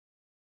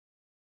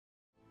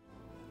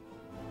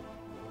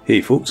Hey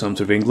folks, I'm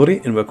Sir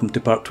Vainglory and welcome to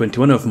part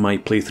 21 of my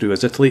playthrough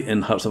as Italy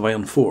in Hearts of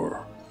Iron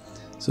 4.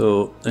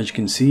 So, as you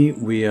can see,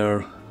 we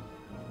are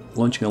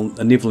launching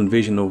a naval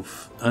invasion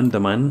of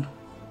Andaman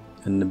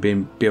in the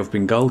Bay of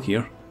Bengal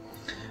here.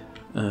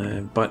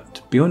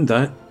 But beyond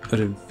that,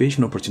 our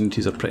invasion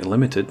opportunities are pretty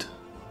limited.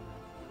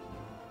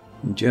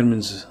 The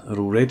Germans are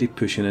already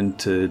pushing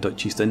into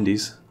Dutch East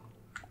Indies.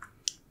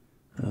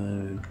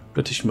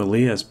 British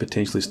Malaya is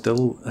potentially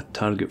still a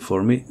target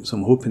for me, so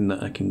I'm hoping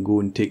that I can go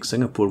and take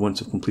Singapore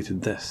once I've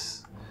completed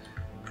this.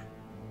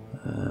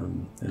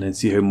 And then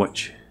see how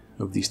much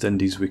of the East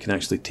Indies we can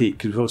actually take,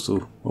 because we've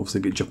also obviously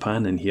got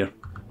Japan in here.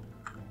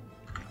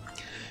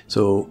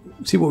 So,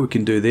 see what we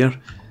can do there.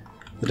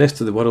 The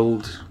rest of the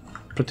world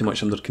pretty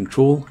much under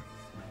control.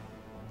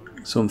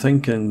 So I'm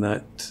thinking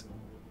that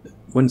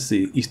once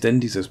the East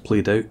Indies is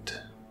played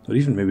out, or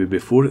even maybe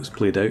before it's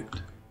played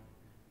out,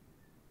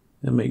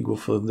 I might go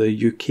for the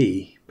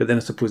UK, but then I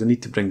suppose I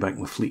need to bring back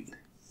my fleet.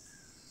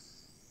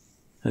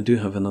 I do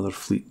have another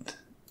fleet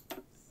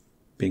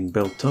being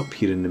built up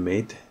here in the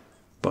Med,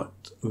 but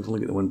we've only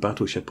got the one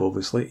battleship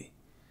obviously.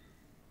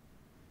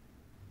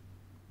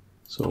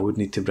 So I would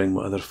need to bring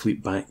my other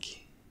fleet back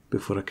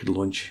before I could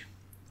launch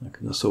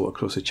an assault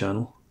across the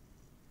channel.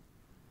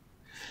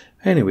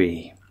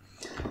 Anyway,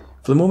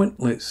 for the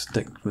moment let's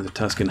stick with the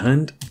task in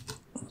hand.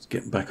 Let's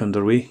get back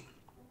underway.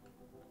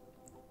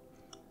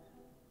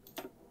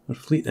 Our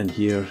fleet in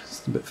here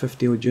is about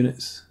 50 odd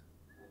units.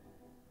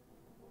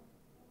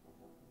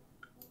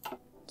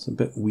 It's a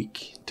bit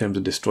weak in terms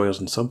of destroyers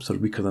and subs, are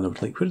weaker than I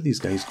would like. Where are these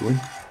guys going?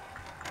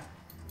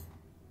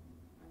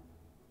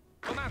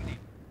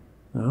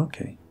 Oh,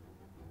 okay.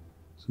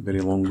 It's a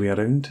very long way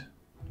around.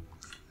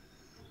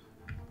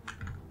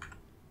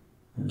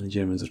 And the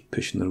Germans are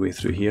pushing their way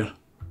through here.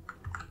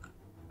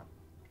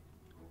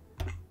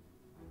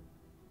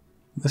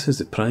 This is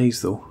the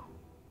prize though.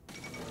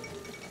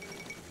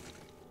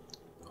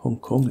 Hong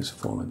Kong has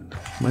fallen.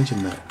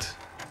 Imagine that.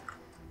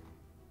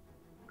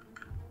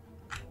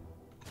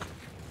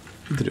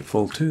 Who did it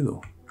fall to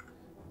though?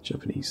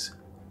 Japanese.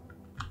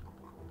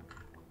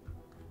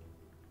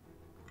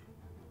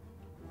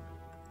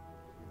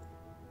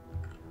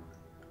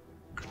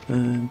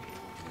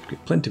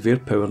 Got plenty of air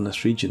power in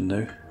this region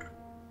now.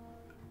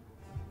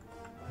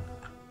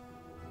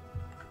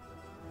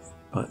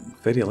 But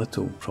very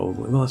little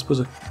probably. Well, I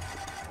suppose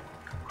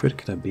where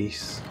could I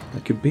base? I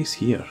could base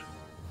here.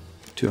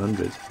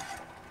 200.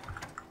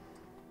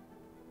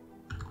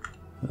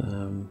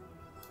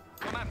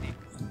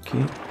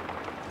 Okay.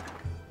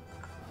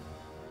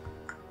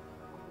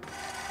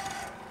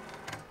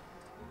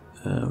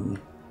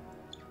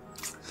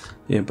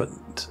 Yeah, but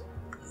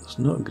there's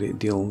not a great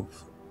deal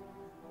of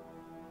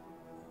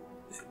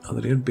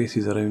other air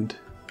bases around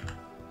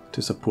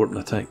to support an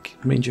attack.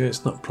 Mind you,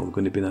 it's not probably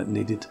going to be that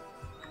needed.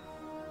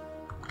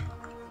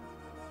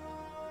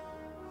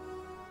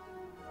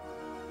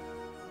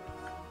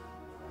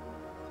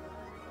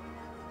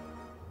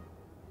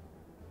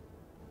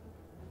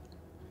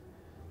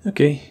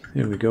 Okay,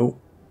 there we go.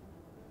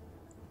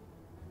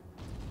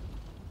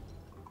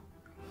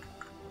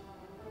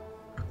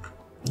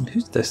 And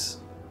who's this?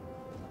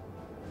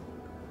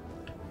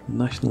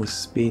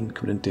 Nationalist Spain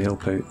coming in to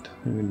help out.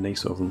 Very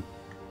nice of them.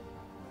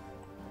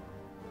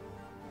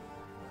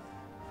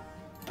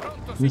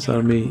 In this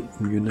army,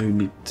 you now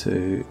need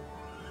to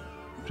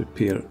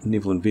prepare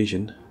naval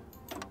invasion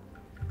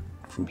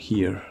from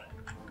here.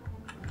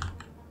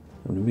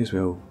 And we may as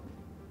well,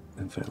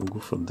 in fact, we'll go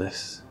for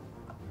this.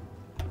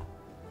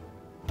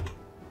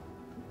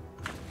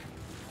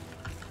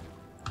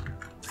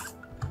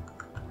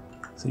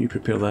 So you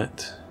prepare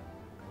that.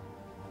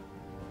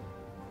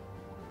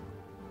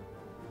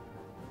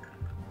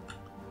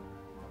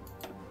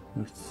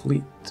 Our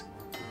fleet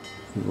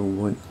will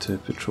want to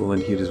patrol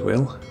in here as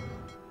well.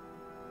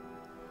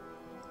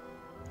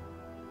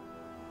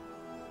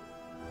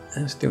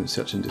 And stay on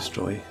search and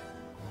destroy.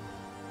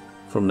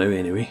 From now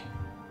anyway.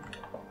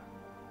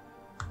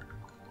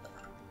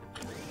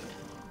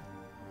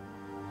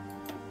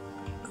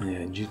 Yeah,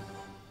 and you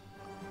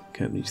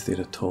can't reach there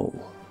at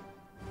all.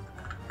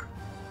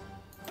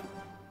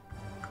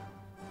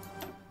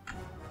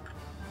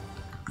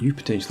 You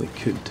potentially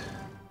could.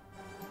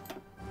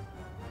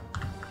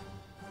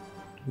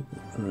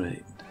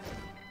 Right.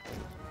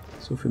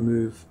 So if we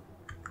move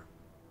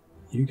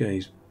you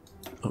guys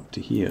up to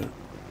here,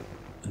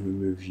 and we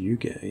move you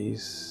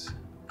guys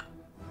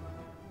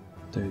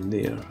down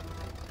there.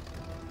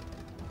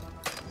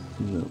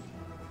 No,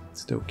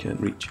 still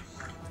can't reach.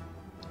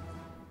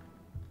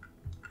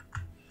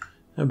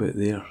 How about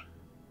there?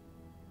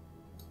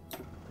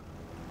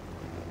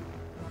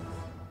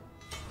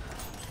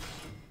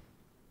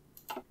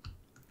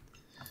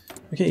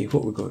 Okay,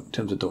 what we've got in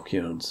terms of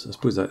dockyards. I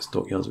suppose that's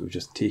dockyards that we've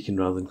just taken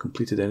rather than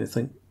completed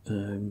anything.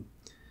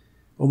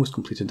 Almost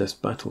completed this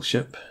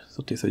battleship,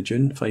 30th of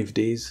June, 5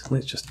 days.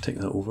 Let's just take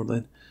that over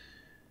then.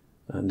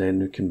 And then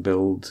we can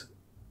build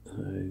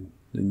the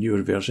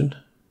newer version.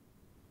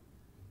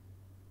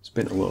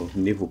 Spent a lot of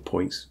naval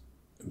points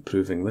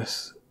improving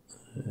this.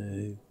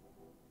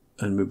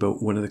 and we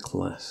built one of the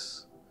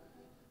class.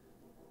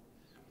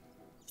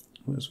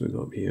 What else we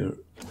got up here?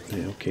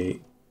 Yeah,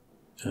 okay.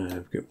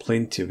 I've got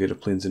plenty of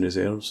aeroplanes in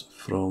reserves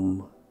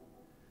from...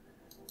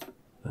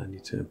 I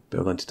need to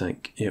build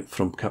anti-tank. Yep,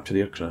 from captured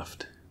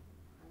aircraft.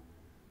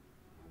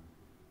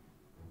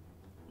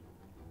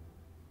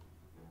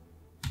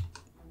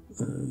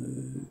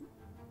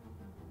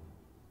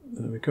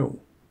 There we go.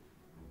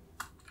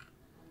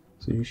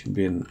 So you should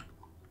be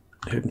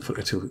heading for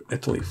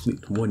Italy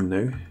Fleet 1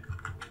 now.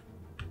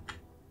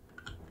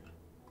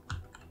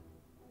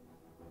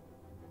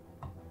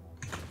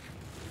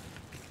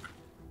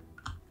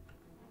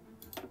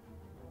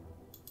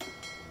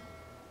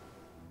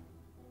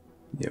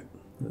 Yep,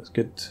 that's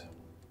good.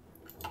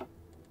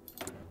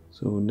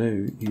 So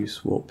now you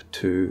swap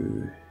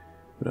to,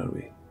 where are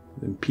we?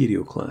 The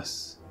Imperial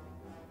class.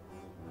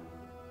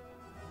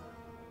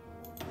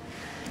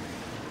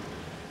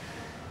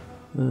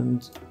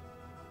 And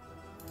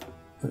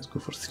let's go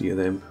for 3 of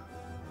them.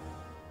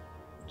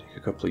 Take a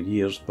couple of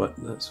years, but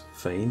that's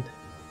fine.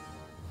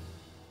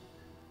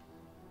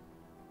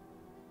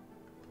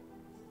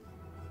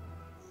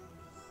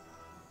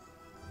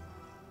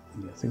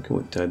 Yeah, I think I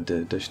want to add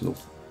additional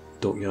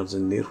dockyards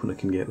in there when I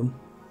can get them.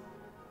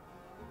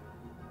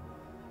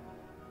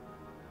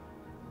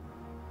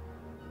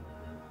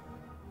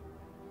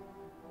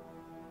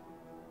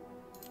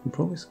 I'll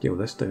probably scale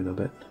this down a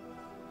bit.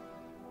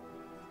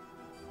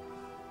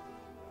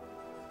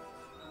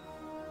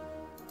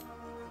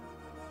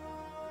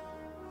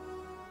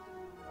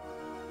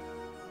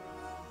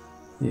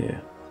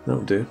 Yeah,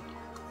 that'll do.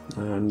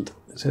 And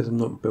it says I'm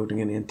not building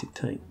any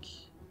anti-tank.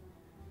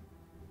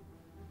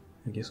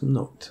 I guess I'm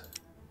not.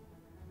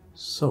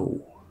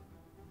 So,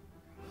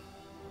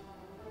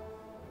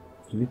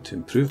 I need to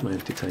improve my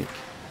anti-tank.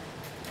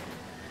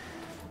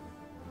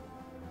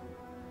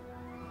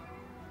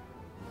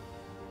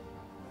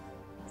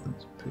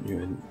 Let's put you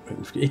in. Right,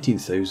 we've got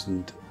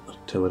 18,000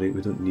 artillery.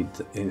 We don't need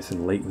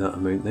anything like that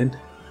amount then.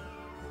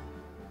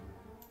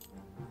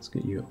 Let's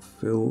get you up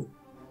full.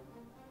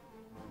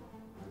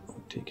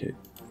 I'll take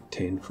out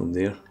 10 from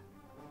there.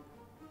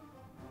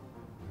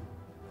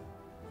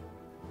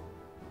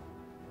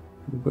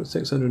 We've got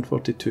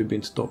 642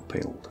 being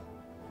stockpiled.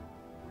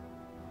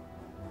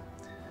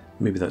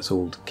 Maybe that's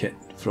old kit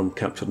from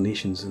captured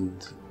nations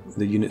and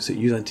the units that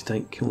use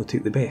anti-tank only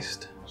take the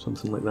best.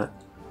 Something like that.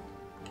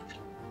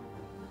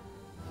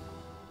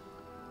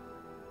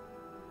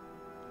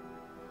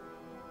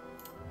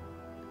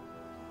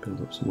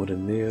 Build up some more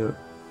in there.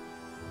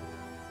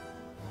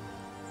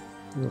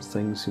 Other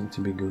things seem to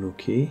be going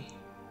okay.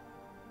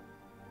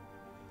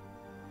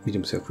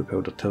 Medium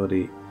self-propelled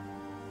artillery.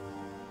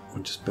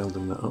 I'm just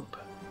building that up.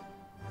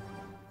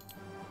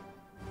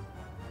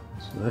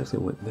 So I actually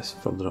want this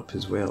further up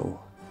as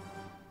well.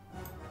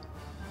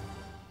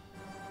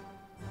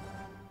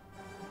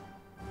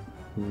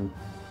 I'll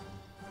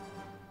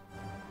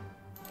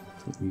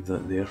leave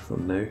that there for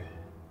now.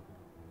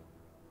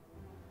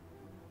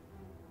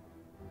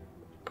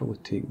 Probably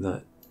take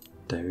that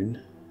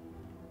down.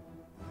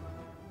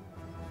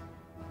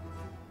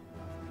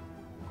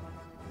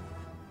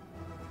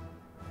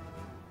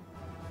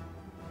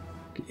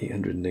 Get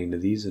 809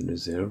 of these in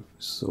reserve,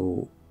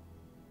 so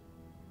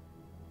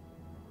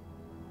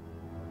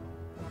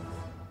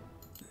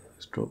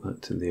let's drop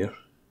that to there.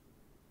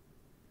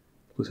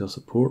 Close air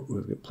support,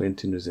 we've got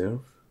plenty in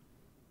reserve.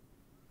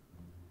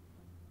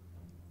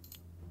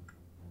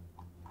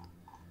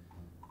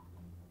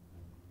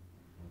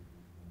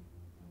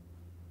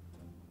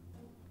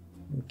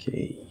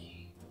 Okay,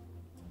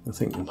 I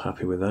think I'm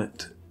happy with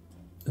that.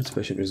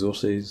 Insufficient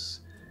resources.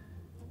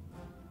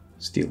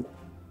 Steel.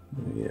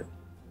 Yeah.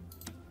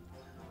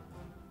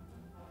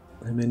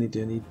 How many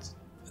do I need?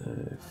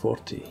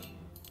 40.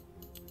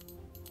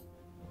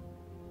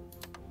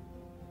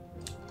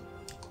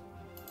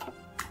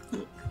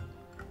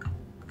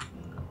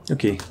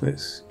 Okay,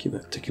 let's keep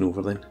that ticking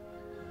over then.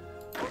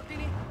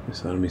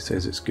 This army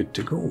says it's good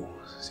to go.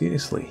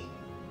 Seriously.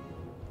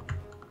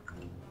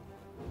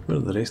 Where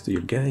are the rest of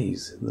your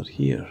guys? They're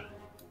here.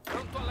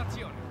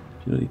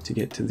 You don't need to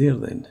get to there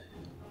then.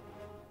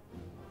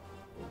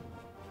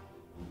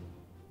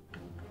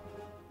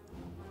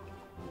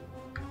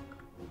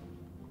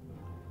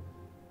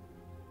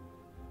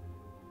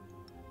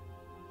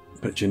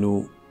 But you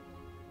know,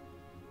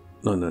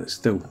 no, it's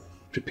still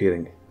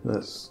preparing.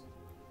 That's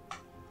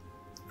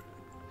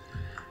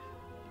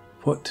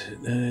what,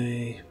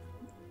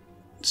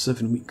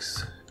 7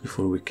 weeks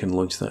before we can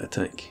launch that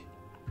attack.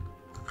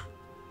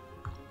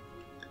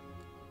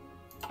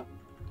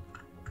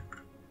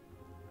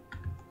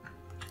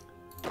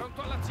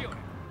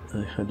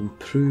 I had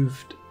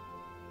improved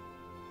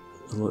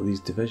a lot of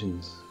these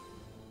divisions.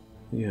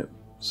 Yeah,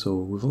 so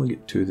we've only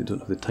got 2 that don't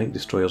have the tank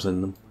destroyers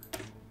in them.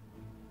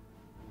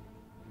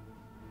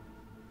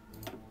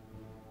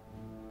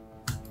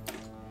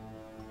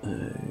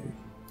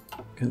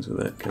 Cancel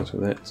that, cancel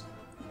that.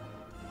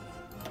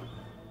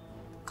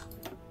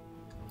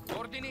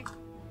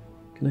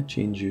 Can I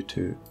change you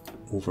to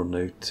over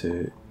now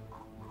to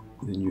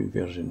the new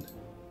version?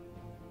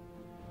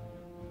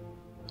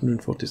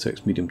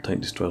 146 medium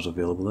tank destroyers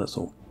available, that's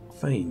all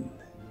fine.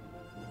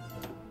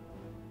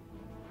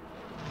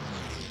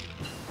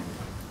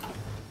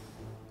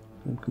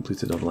 And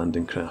completed our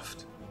landing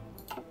craft.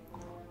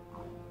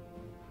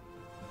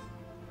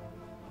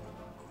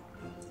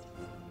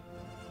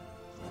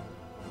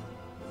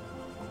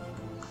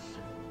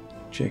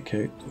 Check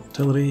out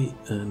artillery,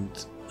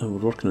 and we're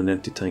working on an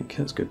empty tank,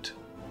 that's good.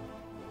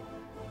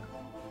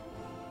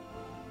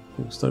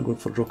 We'll start going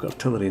for rocket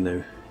artillery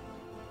now.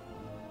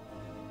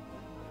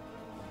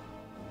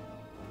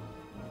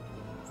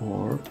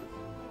 Or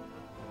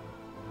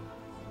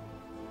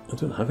I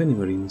don't have any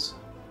marines.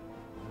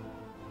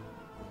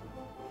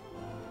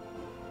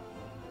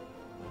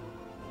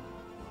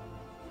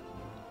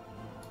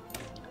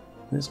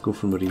 Let's go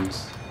for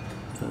marines.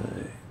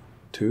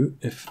 Two.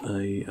 If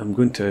I am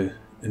going to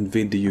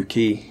invade the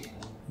UK,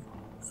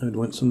 I would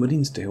want some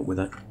marines to help with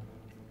that.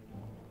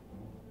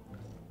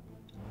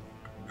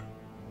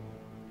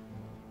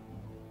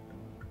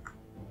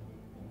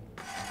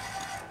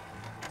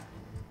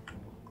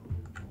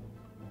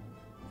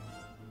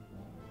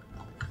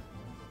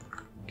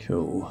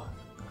 Cool.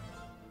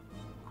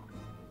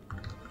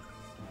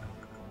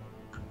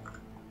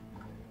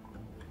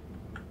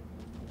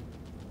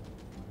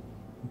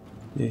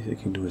 The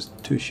kingdom has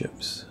 2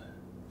 ships,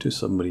 2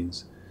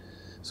 submarines.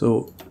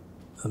 So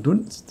I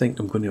don't think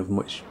I'm going to have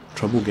much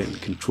trouble getting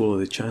control of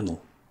the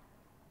channel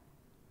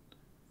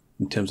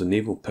in terms of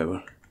naval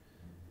power.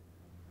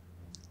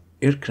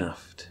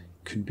 Aircraft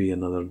could be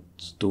another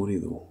story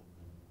though.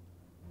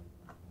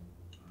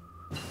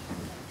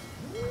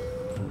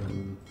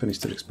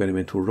 Finished our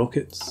experimental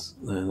rockets,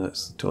 and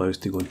that's to allow us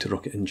to go into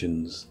rocket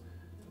engines.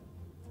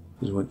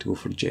 We want to go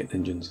for jet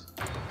engines.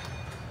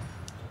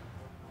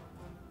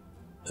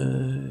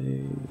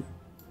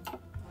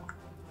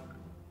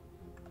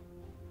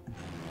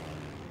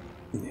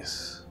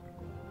 Yes.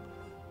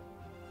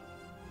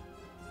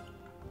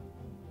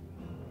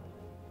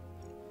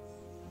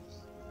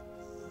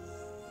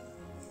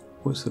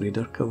 What's the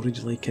radar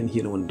coverage like in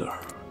here, I wonder?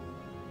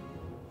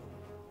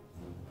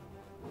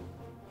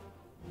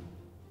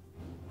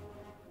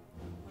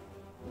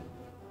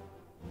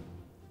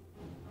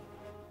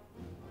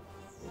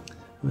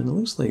 I mean, it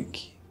looks like,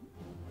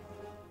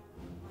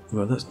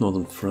 well, that's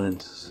northern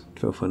France,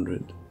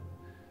 1200.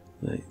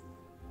 Right.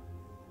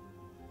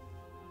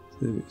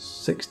 So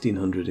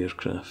 1600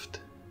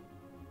 aircraft.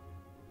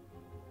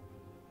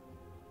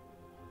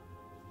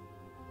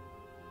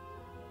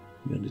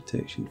 Air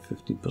detection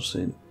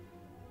 50%.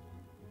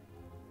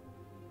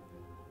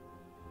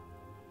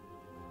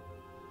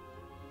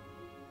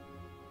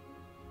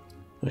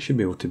 I should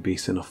be able to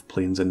base enough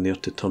planes in there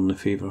to turn the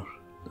favour.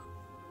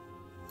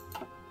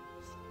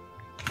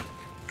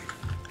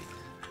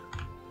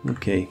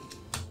 Okay.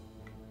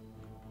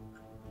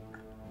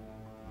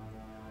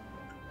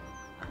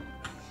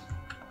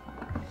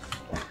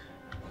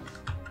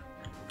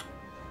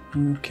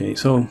 Okay,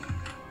 so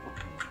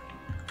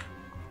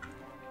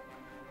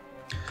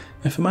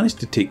if I manage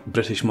to take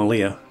British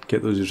Malaya,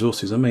 get those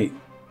resources, I might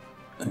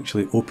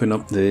actually open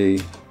up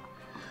the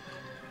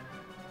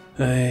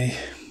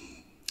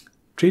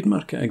trade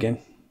market again.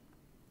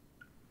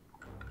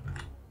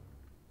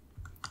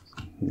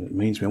 It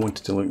reminds me, I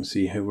wanted to look and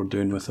see how we're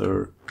doing with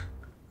our...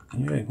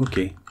 Yeah,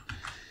 okay.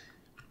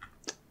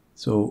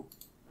 So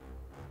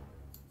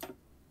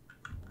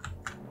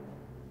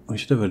we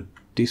should have a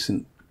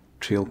decent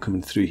trail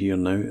coming through here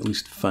now, at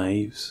least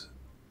 5s.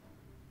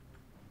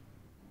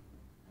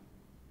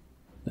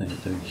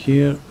 Down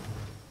here.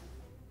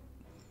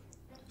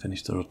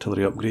 Finished our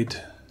artillery upgrade.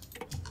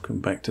 Come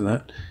back to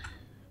that.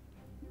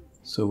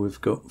 So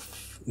we've got,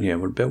 yeah,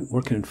 we're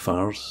working in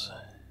Fars,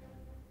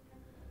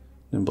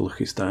 in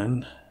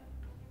Balochistan,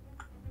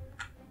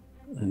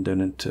 and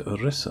down into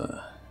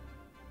Orissa.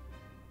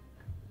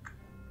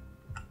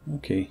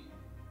 Okay,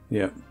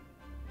 yeah.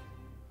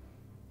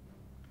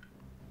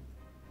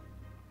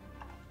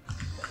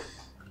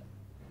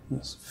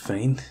 That's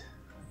fine.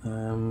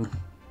 I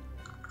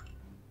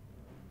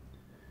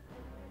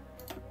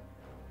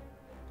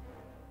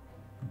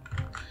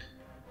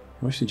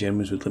wish the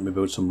Germans would let me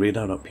build some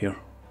radar up here.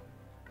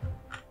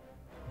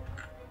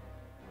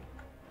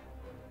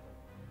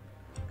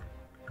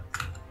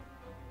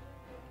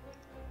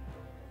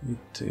 Need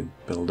to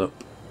build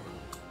up.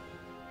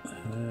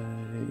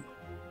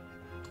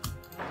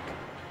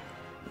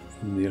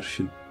 There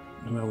should,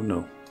 well,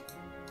 no.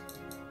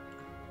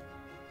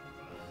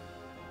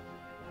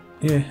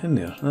 Yeah, in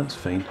there, that's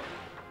fine.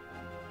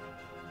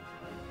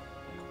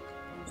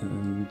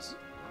 And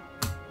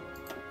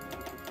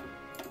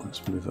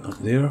let's move it up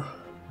there.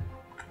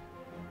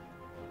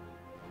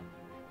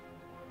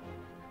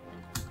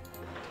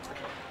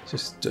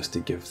 Just to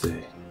give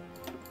the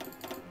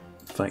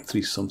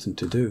factories something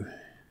to do.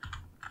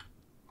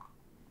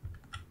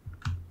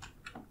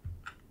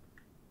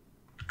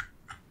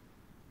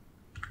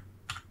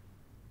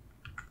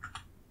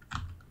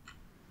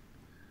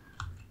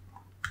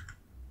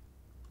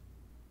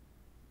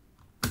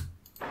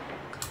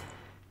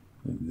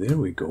 There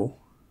we go.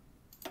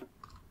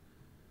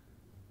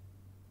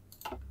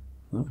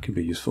 That could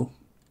be useful.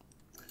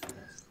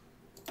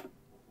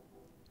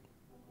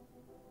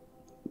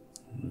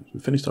 We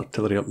finished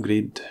artillery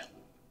upgrade.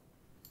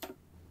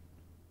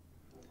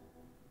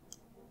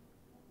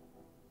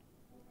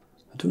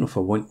 I don't know if I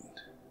want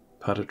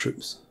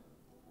paratroops,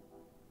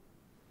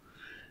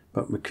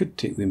 but we could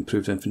take the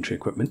improved infantry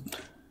equipment.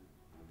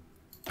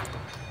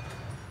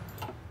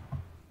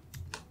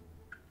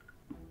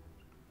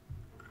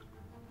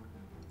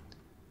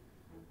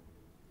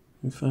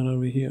 How far are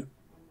we here?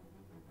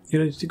 You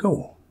ready to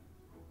go?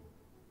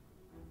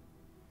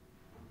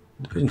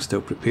 The division's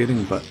still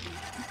preparing, but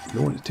I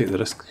don't want to take the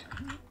risk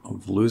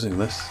of losing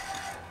this.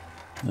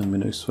 And we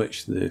now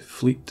switch the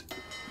fleet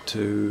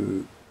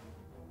to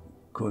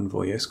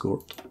convoy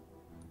escort.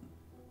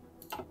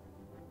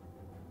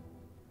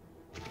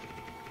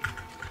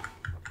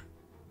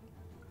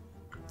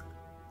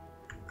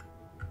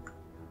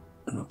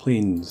 And our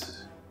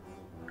planes,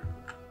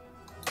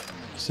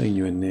 assign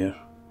you in there.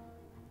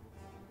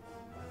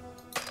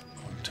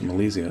 To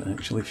Malaysia,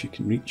 actually, if you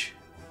can reach.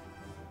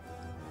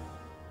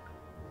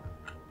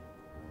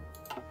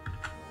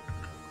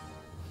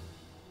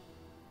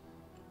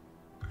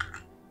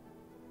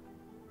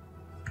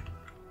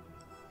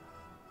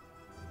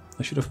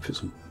 I should have put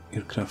some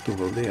aircraft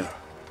over there.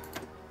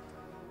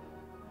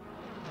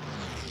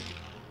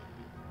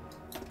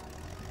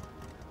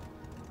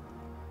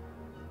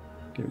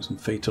 Get some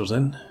fighters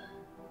in.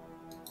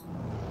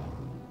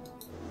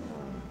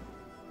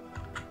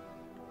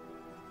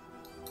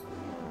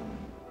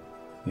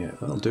 Yeah,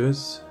 that'll do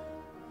us.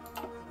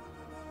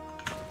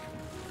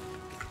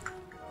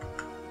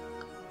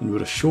 And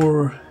we're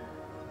ashore.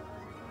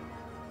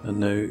 And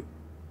now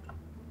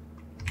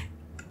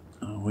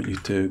I want you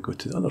to go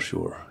to the other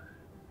shore.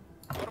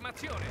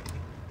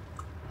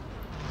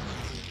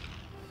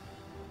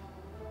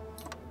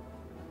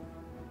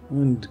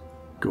 And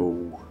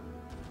go.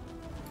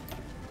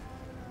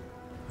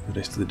 The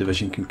rest of the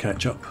division can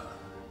catch up.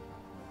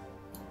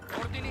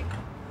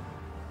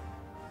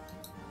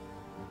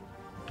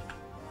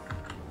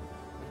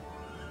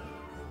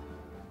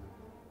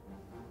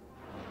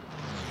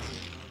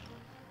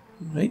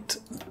 Right.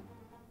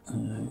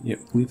 Yep,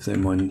 leave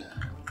them on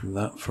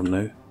that for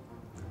now.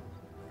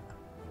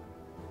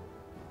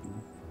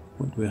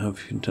 What do we have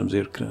in terms of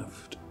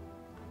aircraft?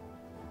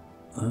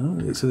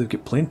 So they've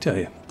got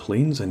plenty of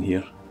planes in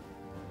here.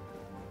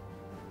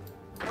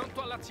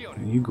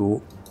 There you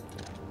go.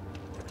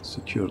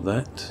 Secure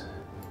that.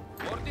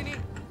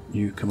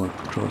 You come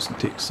across and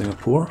take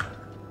Singapore.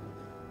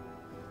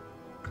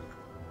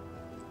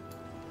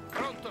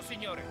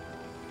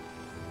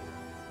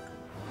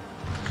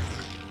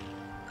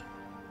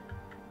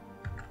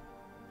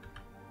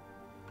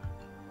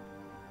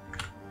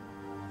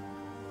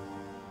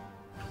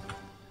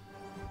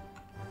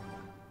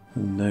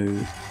 And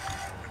now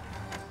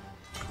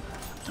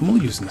I'm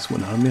only using this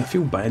one army. I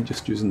feel bad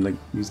just using like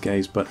these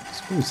guys, but I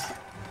suppose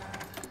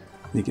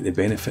they get the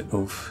benefit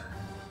of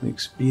the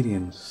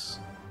experience.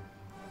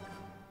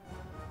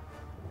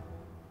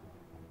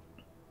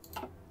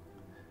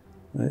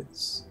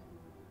 Let's.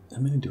 How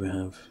many do we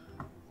have?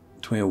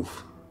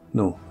 12.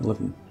 No,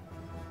 11.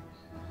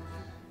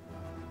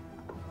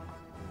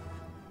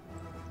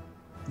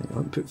 Yeah,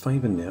 I'll put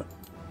 5 in there,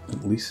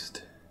 at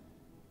least.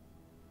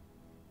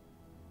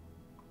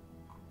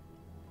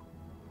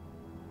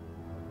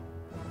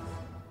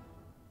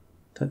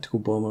 Tactical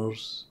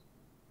bombers.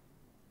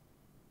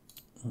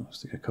 I'll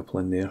stick a couple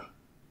in there.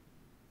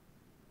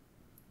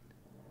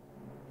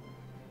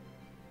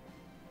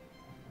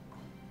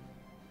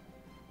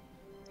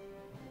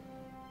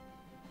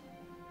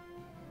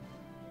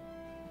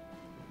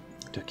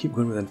 Do I keep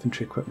going with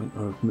infantry equipment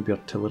or maybe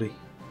artillery?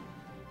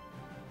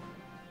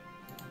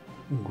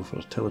 I'll go for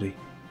artillery.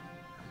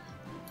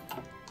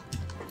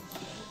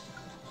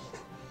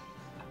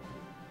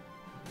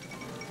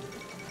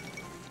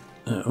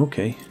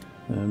 Okay,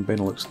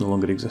 Benelux no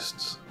longer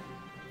exists.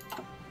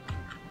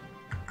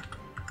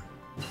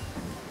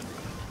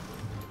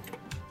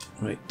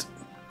 Right.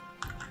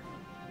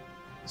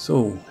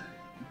 So,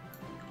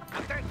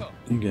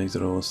 you guys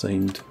are all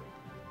assigned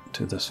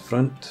to this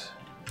front.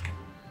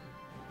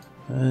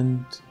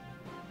 And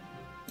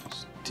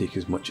just take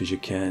as much as you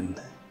can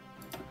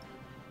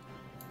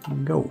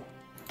and go.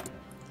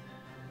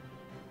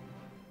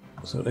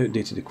 So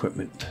outdated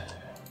equipment.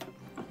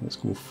 Let's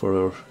go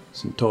for our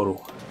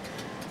Centauro.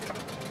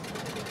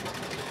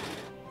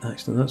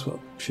 Actually, that's what I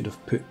should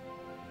have put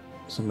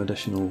some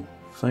additional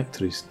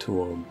factories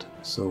toward.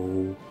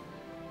 So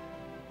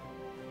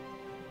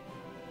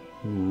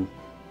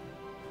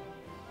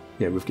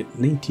yeah, we've got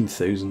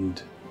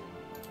 19,000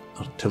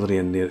 artillery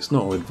in there. It's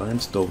not all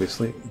advanced,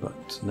 obviously,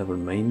 but never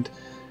mind.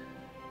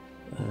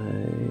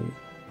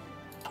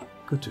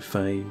 Go to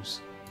 5s.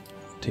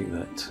 Take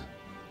that.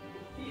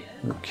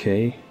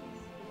 Okay.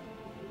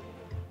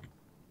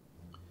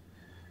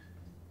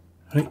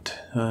 Right,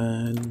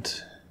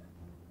 and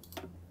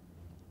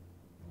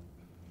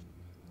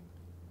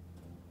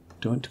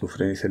do I want to go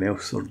for anything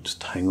else or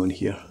just hang on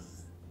here?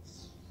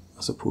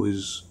 I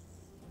suppose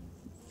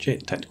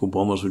jet tactical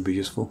bombers would be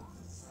useful.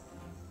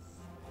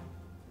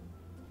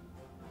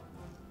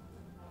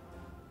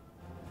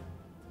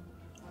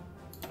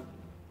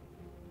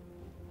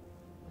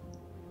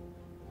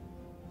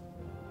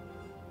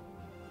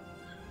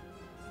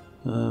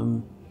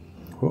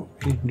 What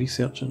are you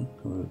researching?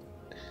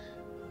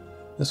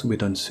 This will be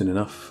done soon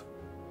enough.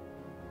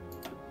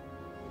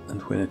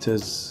 And when it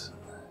is,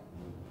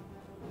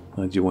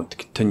 do you want to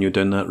continue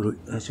down that route,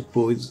 I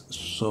suppose?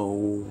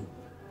 So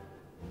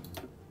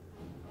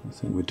I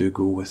think we do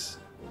go with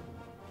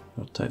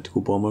our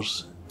tactical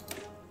bombers.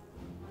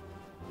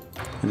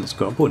 And it's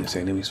got a bonus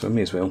anyway, so I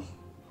may as well.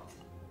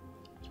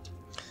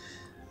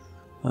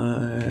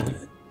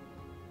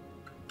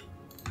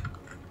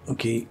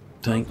 Okay,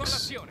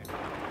 tanks.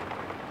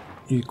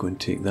 You go and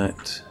take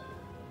that.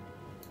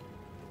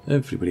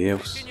 Everybody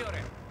else,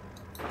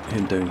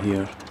 head down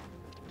here.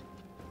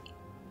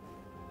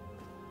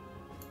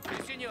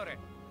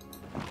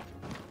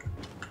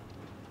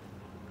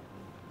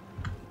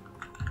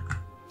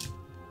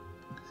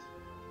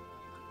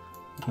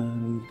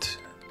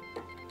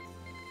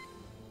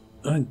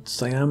 And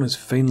Siam is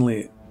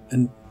finally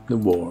in the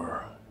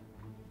war.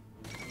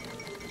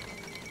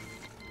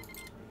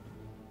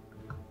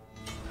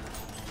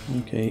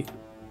 Okay,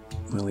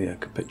 Malaya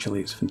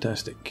capitulates,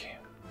 fantastic.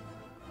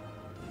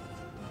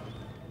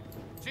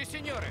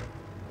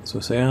 So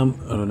Siam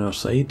are on our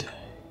side.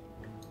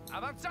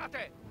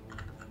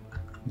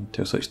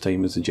 Until such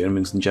time as the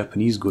Germans and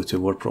Japanese go to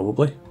war,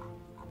 probably.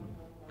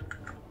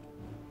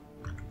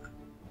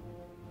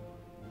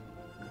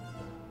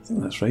 I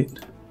think that's right.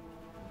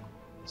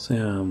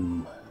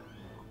 Siam.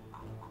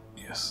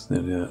 Yes,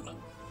 there they are.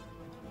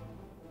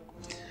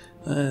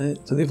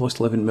 So they've lost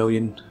 11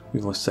 million,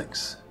 we've lost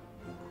 6.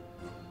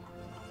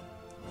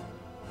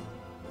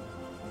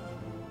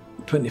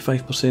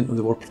 25% of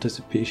the war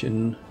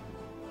participation.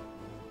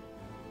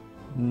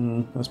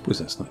 I suppose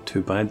that's not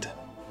too bad.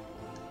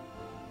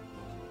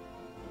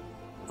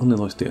 Only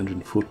lost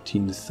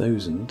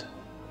 814,000.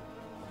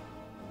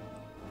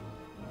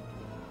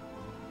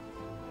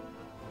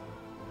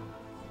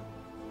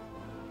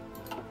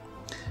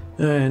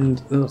 And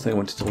the other thing I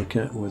wanted to look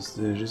at was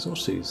the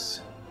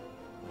resources.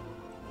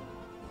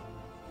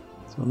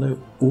 So we're now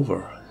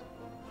over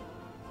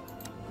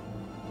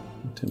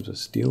in terms of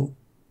steel.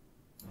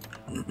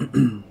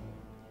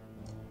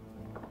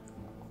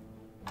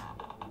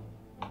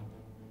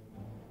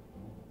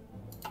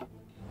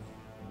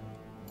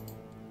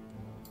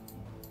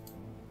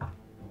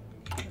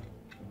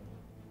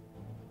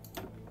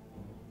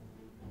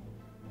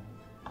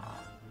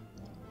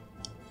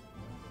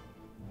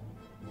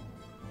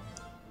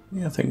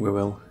 Yeah, I think we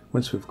will.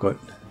 Once we've got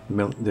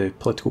the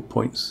political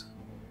points,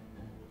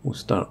 we'll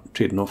start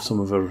trading off some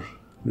of our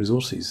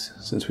resources,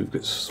 since we've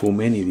got so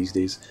many these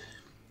days.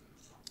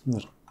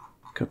 There's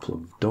a couple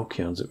of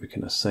dockyards that we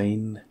can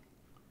assign.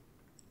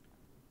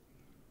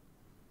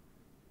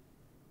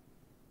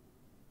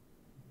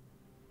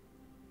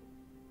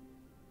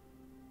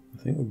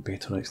 I think we're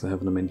better actually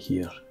having them in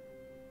here.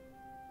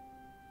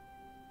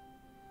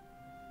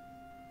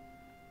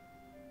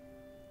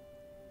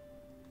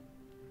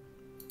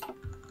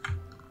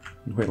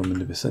 And while I'm in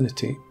the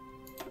vicinity,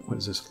 what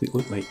does this fleet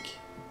look like?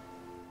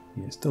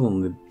 Yeah, it's still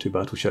only 2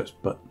 battleships,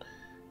 but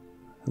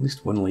at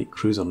least 1 light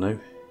cruiser now.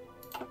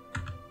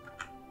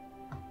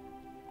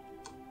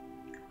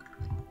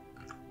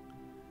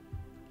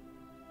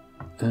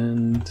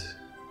 And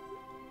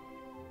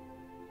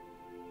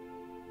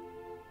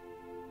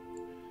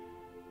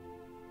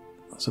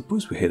I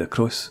suppose we head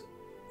across,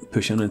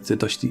 push on into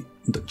the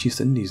Dutch East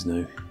Indies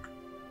now.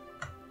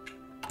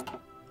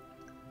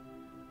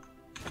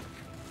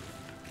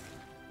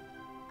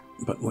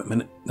 But wait a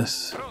minute,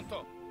 this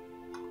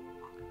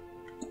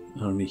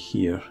army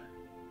here.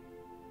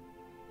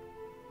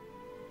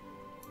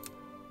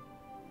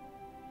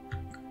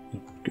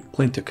 You've got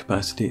plenty of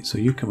capacity, so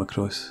you come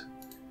across,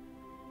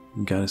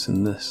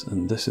 garrison this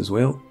and this as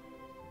well.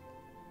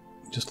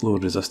 Just lower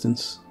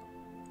resistance.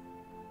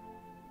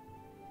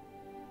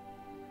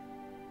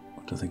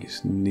 I don't think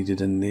it's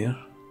needed in there.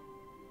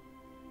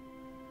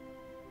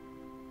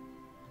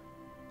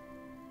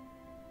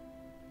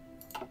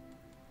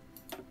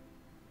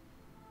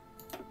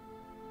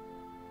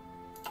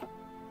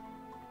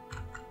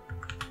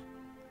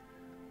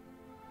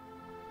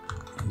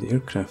 The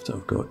aircraft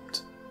I've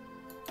got,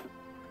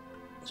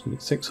 so we've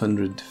got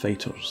 600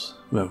 fighters,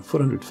 well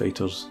 400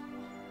 fighters,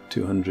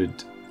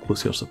 200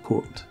 close air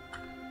support,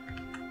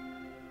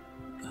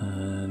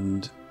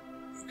 and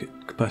we've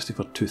got capacity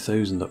for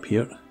 2,000 up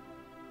here.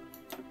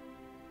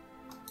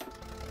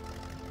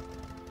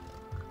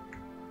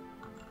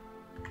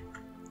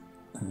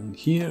 And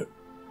here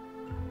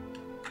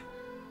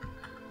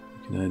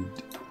we can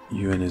add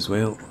you in as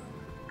well.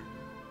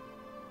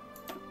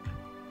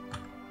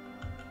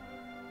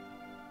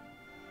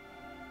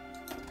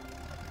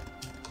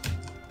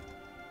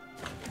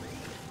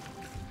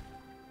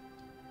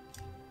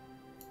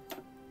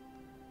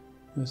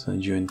 Let's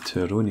add you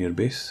into our own air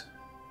base.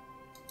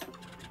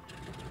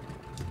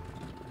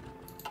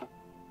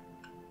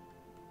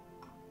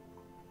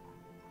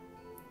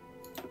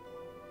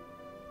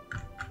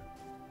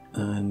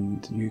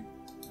 And you,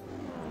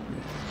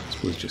 I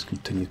suppose, just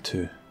continue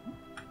to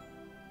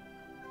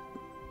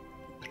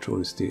patrol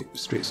the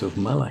Straits of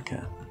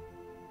Malacca.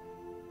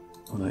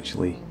 Well,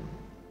 actually,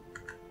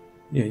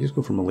 Yeah, just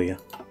go for Malaya.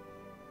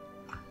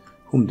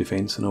 Home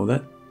defence and all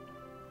that.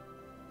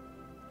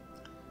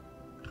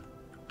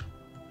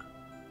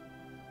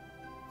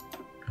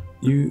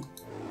 You,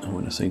 I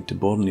want to assign to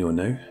Borneo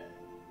now.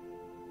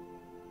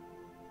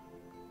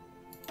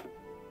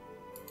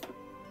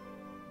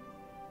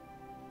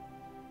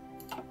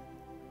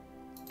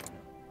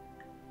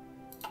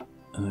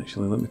 And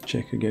actually, let me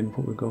check again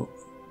what we got.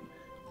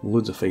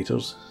 Loads of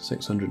fighters,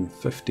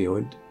 650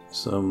 odd,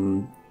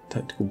 some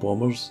tactical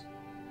bombers,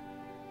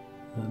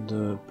 and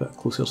a bit of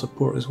closer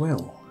support as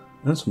well.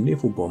 And some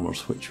naval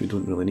bombers, which we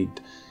don't really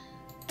need.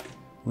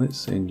 Let's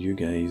send you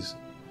guys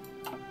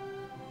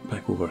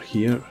back over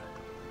here,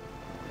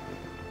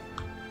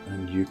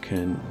 and you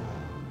can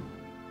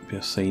be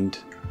assigned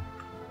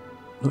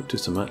not to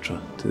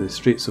Sumatra, to the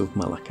Straits of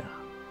Malacca.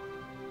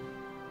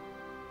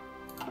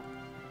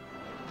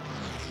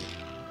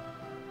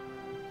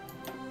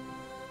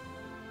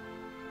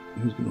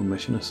 Who's got no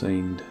mission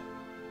assigned?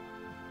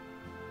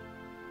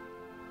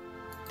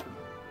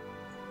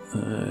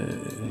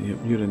 Yep,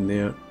 you're in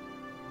there.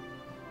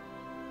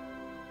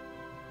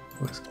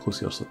 Let's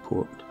close your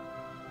support.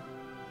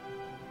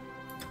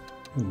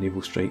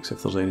 Naval strikes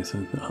if there's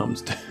anything that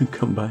happens to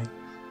come by.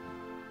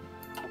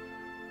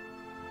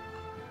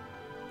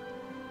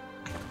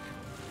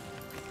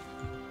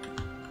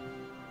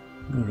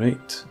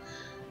 Alright,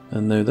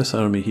 and now this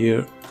army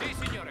here,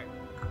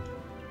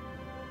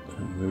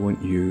 and we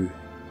want you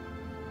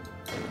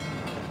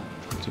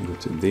to go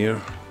to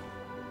there.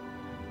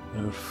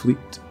 Our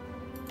fleet,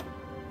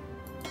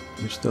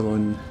 you're still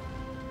on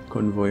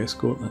convoy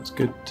escort, that's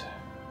good.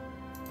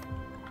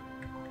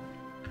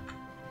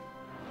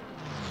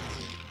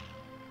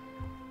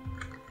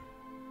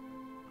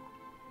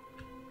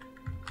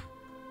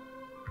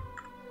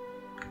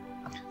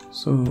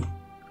 So,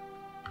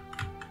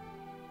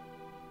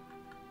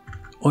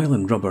 oil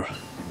and rubber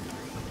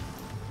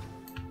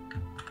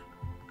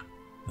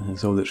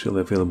is all that's really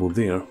available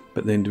there,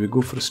 but then do we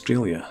go for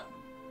Australia?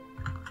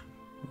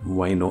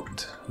 Why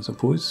not, I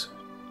suppose?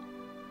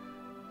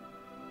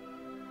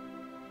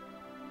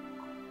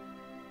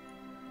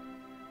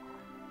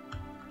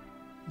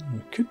 We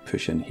could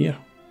push in here.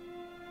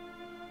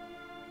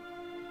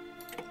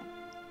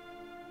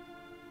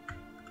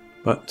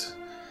 But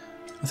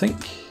I think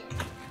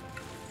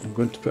I'm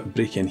going to put a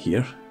break in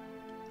here.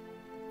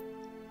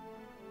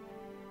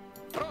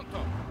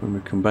 When we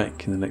come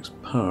back in the next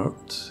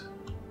part,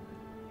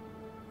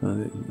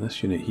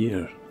 this unit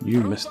here,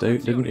 you missed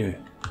out, didn't you?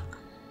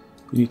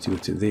 You need to go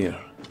to there,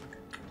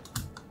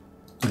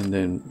 and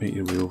then make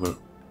your way over.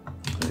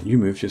 You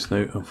move just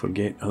now, I'll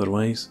forget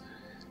otherwise.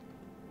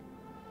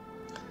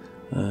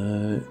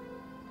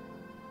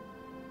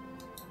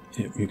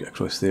 Yep, you get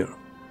across there.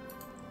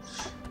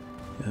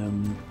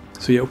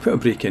 So yeah, I'll put a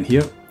break in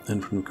here,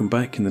 and when we come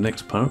back in the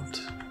next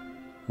part,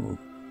 we'll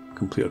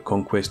complete our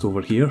conquest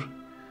over here.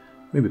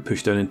 Maybe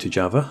push down into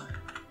Java.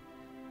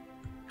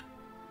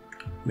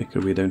 Make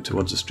our way down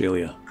towards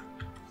Australia.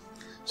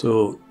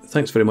 So,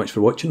 thanks very much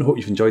for watching, I hope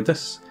you've enjoyed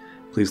this.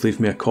 Please leave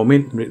me a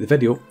comment, rate the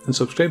video, and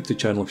subscribe to the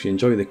channel if you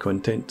enjoy the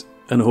content,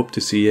 and I hope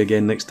to see you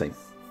again next time.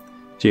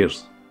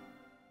 Cheers.